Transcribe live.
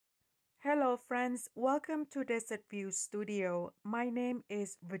Hello friends, welcome to Desert View Studio. My name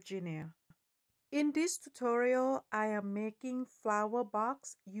is Virginia. In this tutorial, I am making flower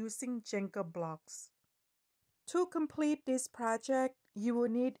box using Jenga blocks. To complete this project, you will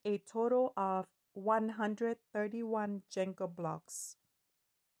need a total of 131 Jenga blocks.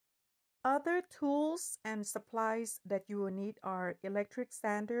 Other tools and supplies that you will need are electric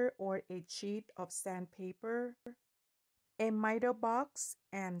sander or a sheet of sandpaper, a miter box,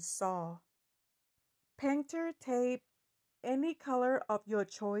 and saw. Painter tape, any color of your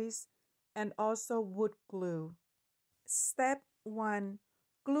choice, and also wood glue. Step 1.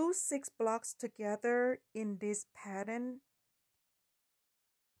 Glue 6 blocks together in this pattern.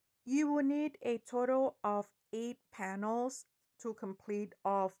 You will need a total of 8 panels to complete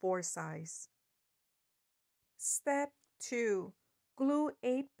all 4 sides. Step 2. Glue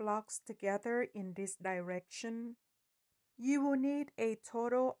 8 blocks together in this direction. You will need a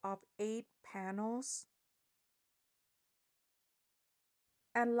total of 8 panels.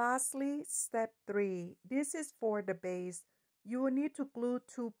 And lastly, step 3. This is for the base. You will need to glue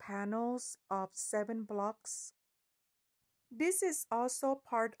 2 panels of 7 blocks. This is also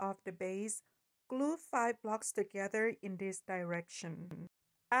part of the base. Glue 5 blocks together in this direction.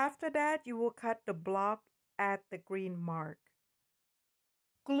 After that, you will cut the block at the green mark.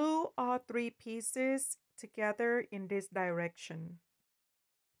 Glue all 3 pieces together in this direction.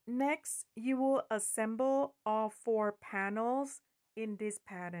 Next, you will assemble all 4 panels in this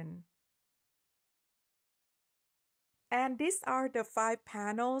pattern. And these are the 5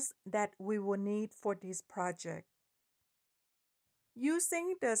 panels that we will need for this project.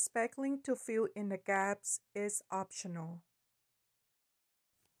 Using the speckling to fill in the gaps is optional.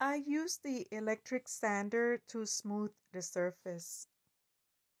 I use the electric sander to smooth the surface.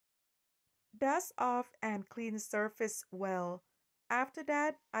 Dust off and clean surface well. After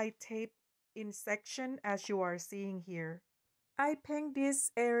that, I tape in section as you are seeing here. I paint this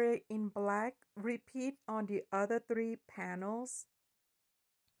area in black. Repeat on the other 3 panels.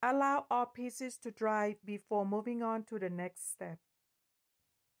 Allow all pieces to dry before moving on to the next step.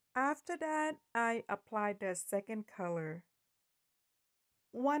 After that, I apply the second color.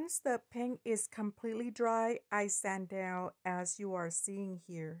 Once the paint is completely dry, I sand down as you are seeing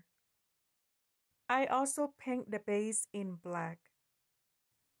here. I also paint the base in black.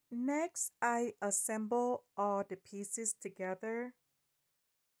 Next, I assemble all the pieces together.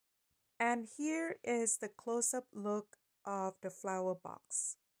 And here is the close-up look of the flower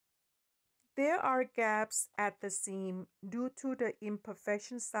box. There are gaps at the seam due to the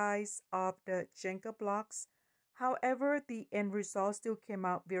imperfection size of the Jenga blocks. However, the end result still came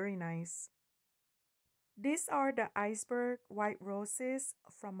out very nice. These are the iceberg white roses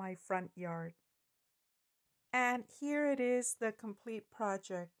from my front yard. And here it is, the complete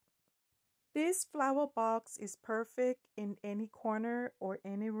project. This flower box is perfect in any corner or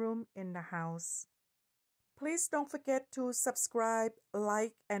any room in the house. Please don't forget to subscribe,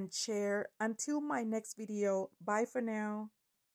 like, and share. Until my next video, bye for now.